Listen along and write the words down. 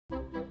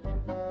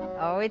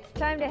Now it's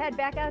time to head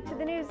back out to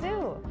the new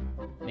zoo.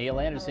 Neil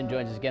Anderson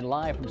joins us again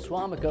live from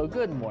Suamico.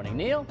 Good morning,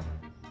 Neil.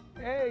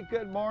 Hey,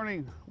 good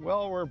morning.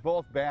 Well, we're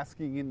both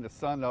basking in the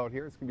sun out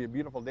here. It's going to be a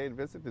beautiful day to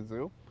visit the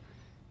zoo.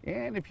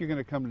 And if you're going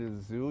to come to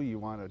the zoo, you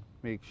want to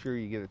make sure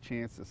you get a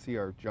chance to see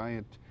our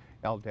giant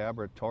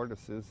Aldabra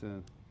tortoises.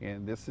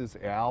 And this is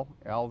Al.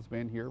 Al's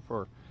been here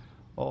for,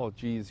 oh,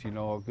 geez, you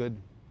know, a good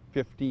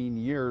 15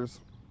 years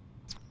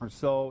or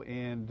so.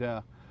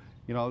 And,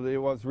 you know, it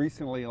was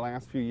recently, the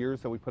last few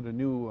years, that we put a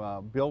new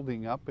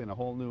building up and a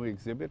whole new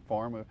exhibit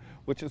farm,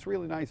 which is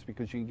really nice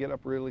because you can get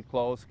up really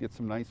close, get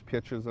some nice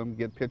pictures of them,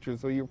 get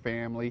pictures of your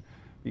family,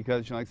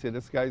 because, you know, like I said,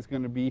 this guy's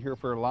going to be here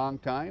for a long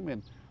time.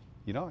 And,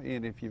 you know,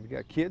 and if you've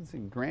got kids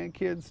and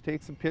grandkids,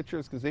 take some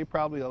pictures, because they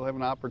probably will have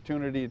an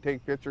opportunity to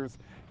take pictures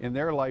in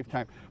their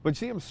lifetime. But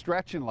see him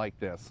stretching like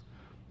this.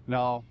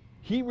 Now,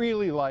 he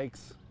really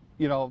likes,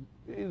 you know,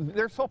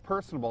 they're so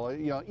personable.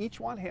 You know, each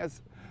one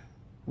has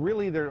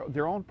really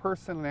their own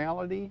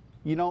personality,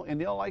 you know,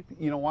 and they'll, like,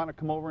 you know, want to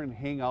come over and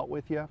hang out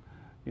with you.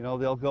 You know,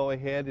 they'll go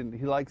ahead, and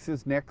he likes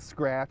his neck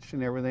scratched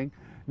and everything.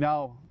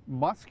 Now,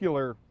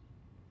 muscular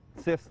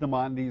system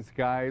on these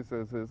guys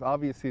is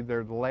obviously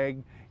their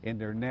leg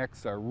and their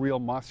necks are real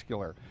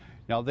muscular.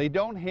 Now, they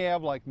don't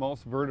have, like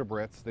most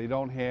vertebrates, they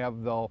don't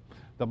have the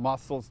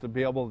muscles to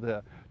be able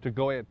to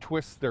go ahead and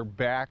twist their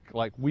back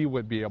like we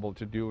would be able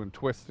to do and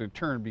twist and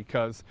turn,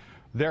 because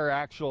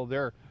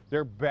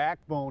their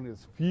backbone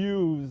is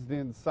fused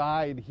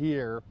inside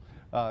here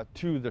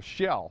to the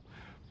shell.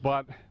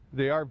 But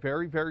they are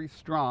very, very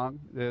strong.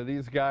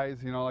 These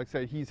guys, you know, like I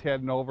say, he's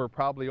heading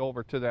probably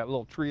over to that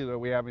little tree that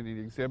we have in the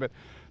exhibit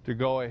to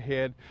go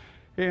ahead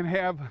and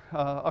have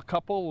a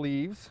couple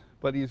leaves.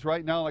 But he's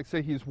right now, like I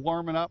say, he's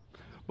warming up.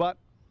 But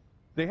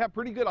they have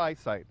pretty good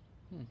eyesight.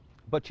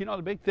 But you know,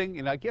 the big thing,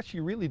 and I guess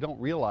you really don't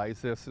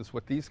realize this, is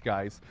with these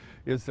guys,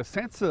 is the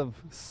sense of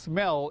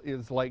smell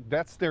is like,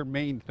 that's their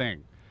main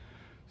thing.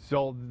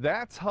 So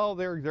that's how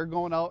they're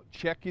going out,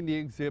 checking the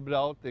exhibit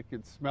out. They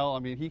can smell, I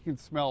mean, he can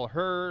smell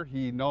her.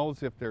 He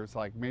knows if there's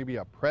like maybe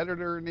a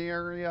predator in the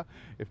area,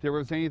 if there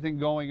was anything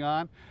going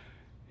on.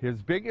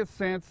 His biggest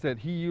sense that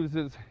he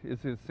uses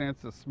is his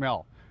sense of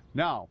smell.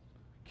 Now,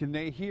 can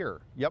they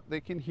hear? Yep,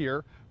 they can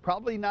hear.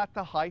 Probably not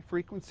the high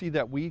frequency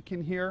that we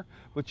can hear,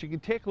 but you can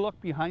take a look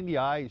behind the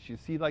eyes. You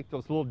see like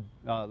those little,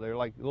 they're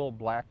like little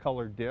black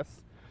colored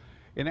discs.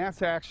 And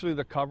that's actually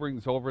the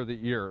coverings over the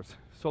ears.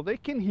 So they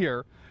can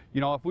hear. You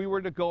know, if we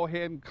were to go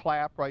ahead and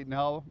clap right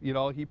now, you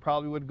know, he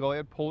probably would go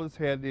ahead and pull his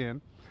head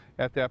in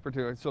at that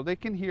particular. So they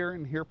can hear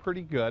and hear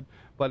pretty good,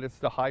 but it's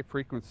the high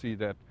frequency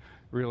that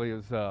really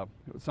is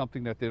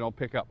something that they don't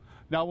pick up.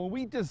 Now, when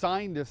we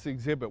designed this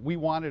exhibit, we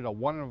wanted a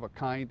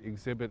one-of-a-kind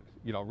exhibit,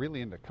 you know,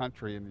 really in the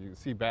country. And you can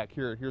see back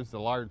here, here's the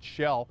large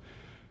shell.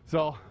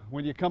 So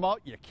when you come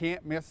out, you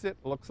can't miss it.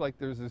 Looks like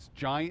there's this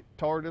giant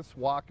tortoise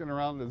walking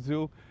around the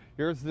zoo.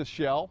 Here's the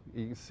shell.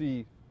 You can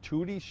see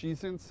Tootie,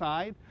 she's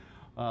inside.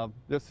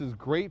 This is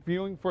great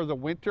viewing for the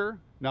winter.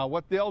 Now,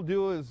 what they'll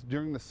do is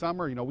during the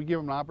summer, you know, we give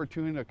them an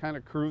opportunity to kind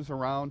of cruise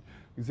around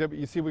exhibit.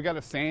 You see, we got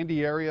a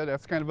sandy area.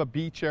 That's kind of a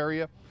beach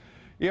area.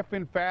 If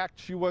in fact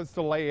she was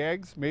to lay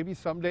eggs, maybe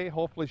someday,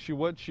 hopefully she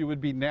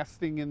would be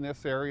nesting in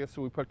this area.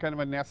 So we put kind of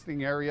a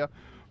nesting area.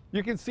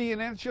 You can see, and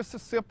then it's just a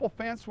simple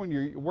fence when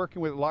you're working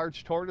with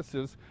large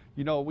tortoises.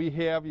 You know, you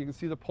can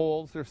see the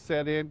poles, they're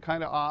set in,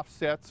 kind of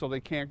offset so they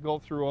can't go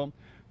through them.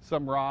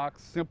 Some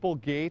rocks, simple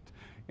gate,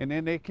 and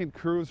then they can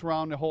cruise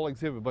around the whole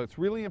exhibit. But it's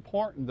really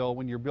important, though,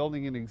 when you're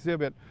building an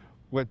exhibit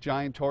with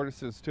giant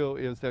tortoises, too,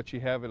 is that you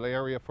have an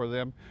area for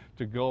them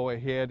to go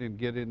ahead and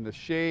get in the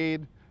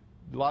shade.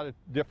 A lot of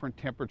different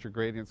temperature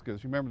gradients,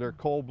 because remember, they're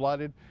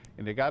cold-blooded,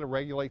 and they got to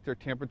regulate their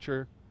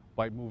temperature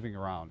by moving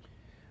around.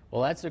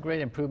 Well, that's a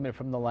great improvement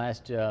from the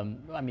last,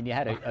 I mean, you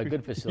had a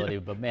good facility,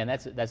 but man,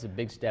 that's a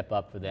big step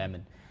up for them.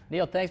 And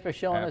Neil, thanks for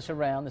showing us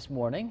around this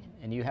morning,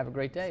 and you have a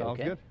great day. Sounds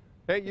okay? Good.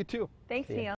 Hey, you too. Thanks, Neil.